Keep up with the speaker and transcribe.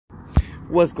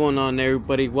What's going on,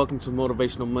 everybody? Welcome to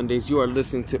Motivational Mondays. You are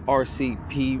listening to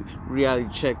RCP Reality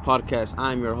Check Podcast.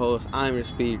 I'm your host. I'm your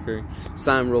speaker,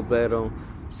 Simon Roberto.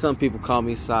 Some people call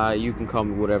me Sai. You can call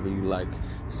me whatever you like.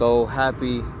 So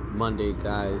happy Monday,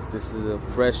 guys. This is a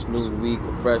fresh new week,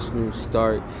 a fresh new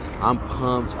start. I'm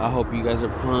pumped. I hope you guys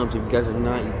are pumped. If you guys are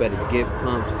not, you better get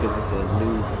pumped because it's a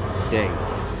new day.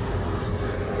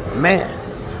 Man.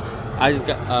 I just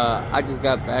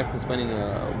got back from spending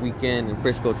a weekend in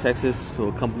Frisco, Texas, to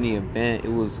a company event.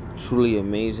 It was truly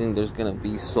amazing. There's gonna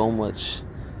be so much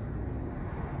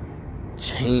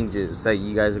changes that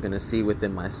you guys are gonna see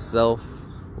within myself,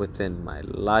 within my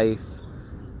life,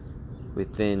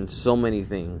 within so many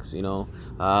things,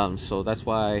 So that's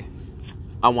why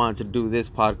I wanted to do this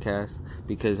podcast,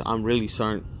 because I'm really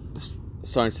starting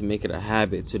to make it a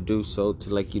habit to do so,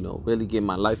 to really get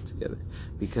my life together,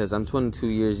 because I'm 22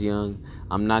 years young.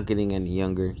 I'm not getting any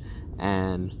younger,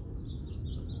 and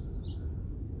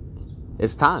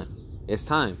it's time. It's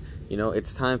time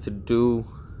to do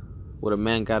what a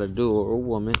man gotta do, or a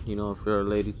woman, if you're a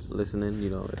lady listening,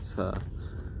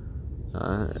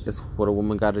 it's what a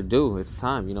woman gotta do. It's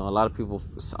time. A lot of people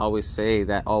always say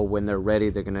that, when they're ready,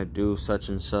 they're gonna do such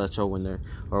and such, or when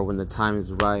the time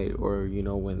is right, or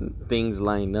when things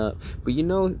line up. But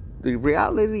the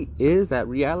reality is that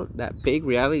big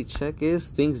reality check is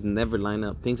things never line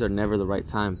up. Things are never the right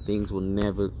time. Things will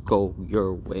never go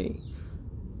your way.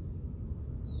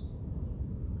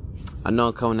 I know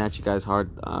I'm coming at you guys hard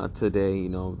today. I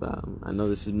know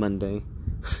this is Monday.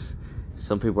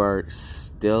 Some people are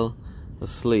still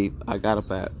asleep. I got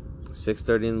up at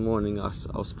 6:30 in the morning. I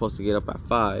was supposed to get up at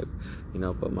 5,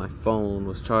 but my phone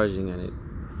was charging in it,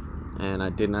 and I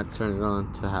did not turn it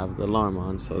on to have the alarm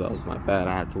on, so that was my bad.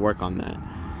 I had to work on that.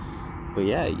 But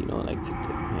yeah,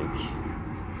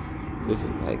 this is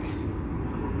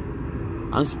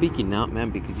I'm speaking out,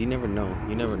 man, because you never know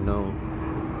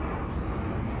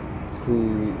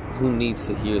who needs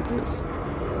to hear this.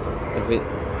 If it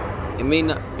may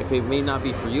not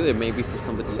be for you, it may be for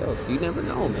somebody else. You never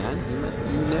know, man.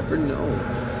 You never know.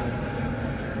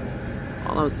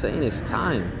 All I'm saying is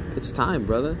time. It's time,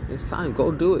 brother. It's time.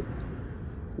 Go do it.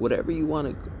 Whatever you want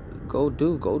to go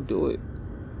do it.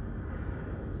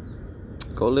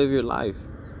 Go live your life.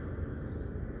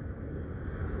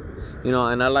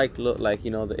 And I like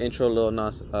the intro, Lil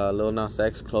Nas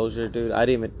X, Closure, dude.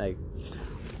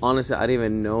 Honestly, I didn't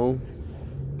even know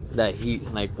that he,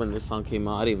 when this song came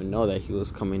out, I didn't even know that he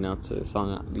was coming out to the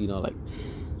song,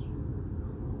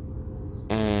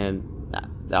 and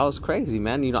that was crazy,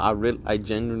 man. I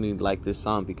genuinely like this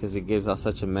song because it gives out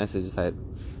such a message that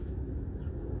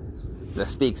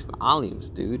speaks volumes,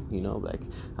 dude.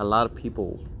 A lot of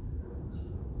people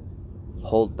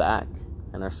hold back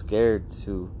and are scared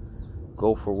to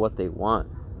go for what they want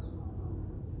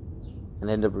and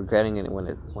end up regretting it when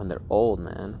they're old,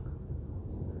 man.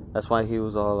 That's why he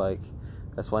was all like,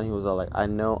 I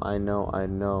know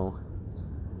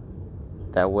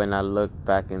that when I look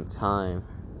back in time,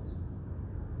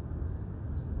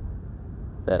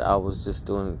 that I was just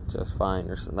doing just fine,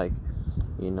 or something,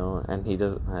 and he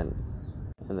doesn't, and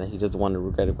then he doesn't want to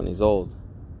regret it when he's old.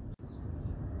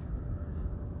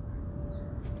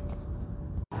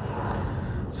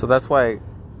 So that's why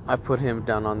I put him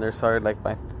down on there. Sorry,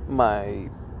 my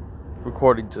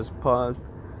recording just paused.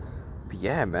 But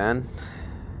yeah, man,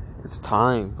 it's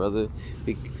time, brother,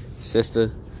 big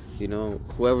sister,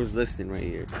 whoever's listening right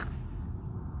here.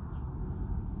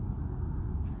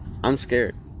 I'm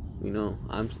scared,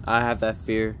 I have that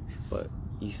fear, but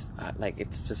it's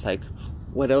just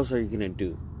what else are you gonna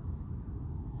do?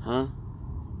 Huh?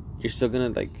 You're still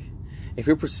gonna if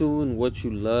you're pursuing what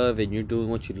you love and you're doing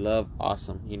what you love,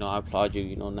 awesome. I applaud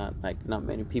you. Not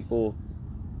many people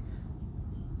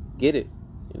get it.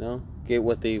 Get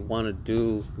what they want to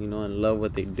do, and love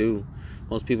what they do.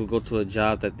 Most people go to a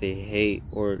job that they hate,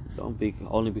 or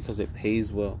only because it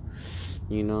pays well,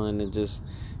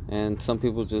 and some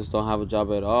people just don't have a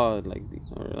job at all,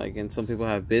 and some people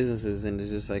have businesses, and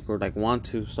it's just or want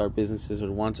to start businesses,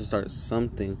 or want to start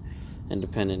something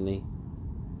independently.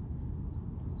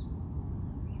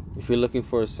 If you're looking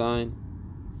for a sign,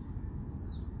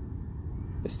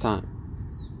 it's time.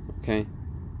 Okay?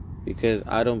 Because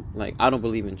I don't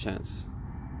believe in chance.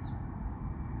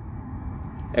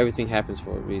 Everything happens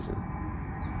for a reason.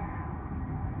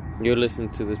 You're listening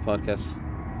to this podcast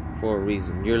for a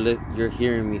reason. You're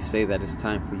hearing me say that it's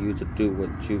time for you to do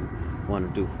what you want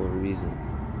to do for a reason.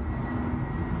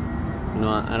 And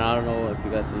I don't know if you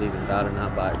guys believe in God or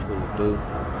not, but I truly do.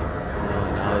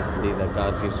 And I always believe that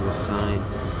God gives you a sign.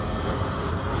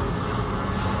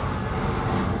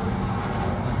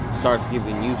 starts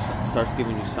giving you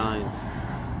signs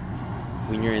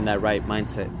when you're in that right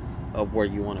mindset of where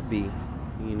you want to be,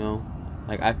 you know?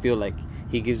 Like, I feel like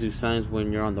he gives you signs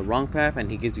when you're on the wrong path, and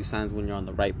he gives you signs when you're on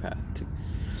the right path too.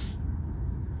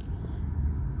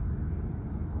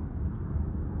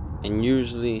 And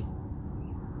usually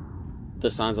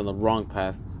the signs on the wrong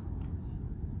path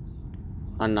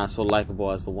are not so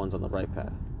likable as the ones on the right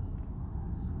path.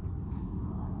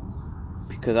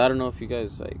 Because I don't know if you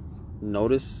guys like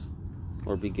notice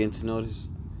or begin to notice,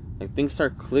 like, things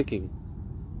start clicking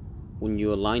when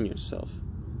you align yourself.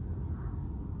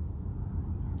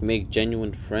 You make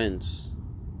genuine friends.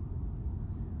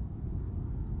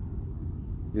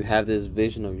 You have this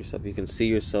vision of yourself. You can see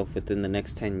yourself within the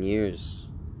next 10 years.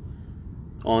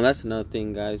 Oh, and that's another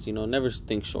thing, guys. You know, never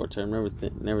think short term. Never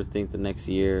think the next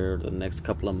year or the next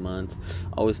couple of months.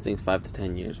 Always think 5 to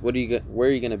 10 years. Where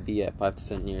are you gonna be at 5 to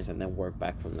 10 years, and then work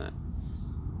back from that.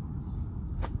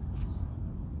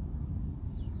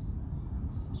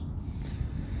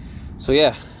 So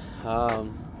yeah,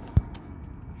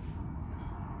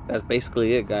 that's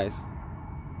basically it, guys.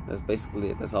 That's basically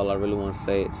it. That's all I really want to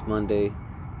say. It's Monday.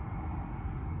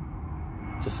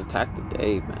 Just attack the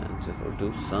day, man. Or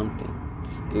do something.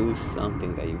 Just do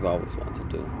something that you've always wanted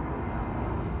to do.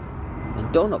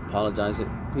 And don't apologize.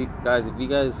 Guys, if you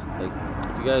guys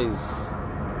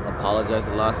apologize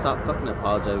a lot, stop fucking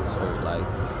apologizing for your life.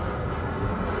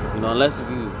 You know, unless if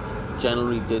you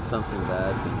generally did something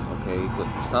bad, then okay.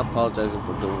 But stop apologizing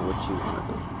for doing what you want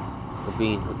to do.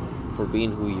 For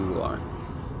being who you are.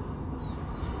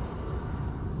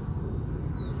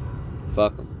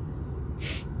 Fuck them.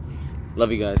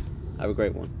 Love you guys. Have a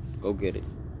great one. Go get it.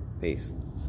 Peace.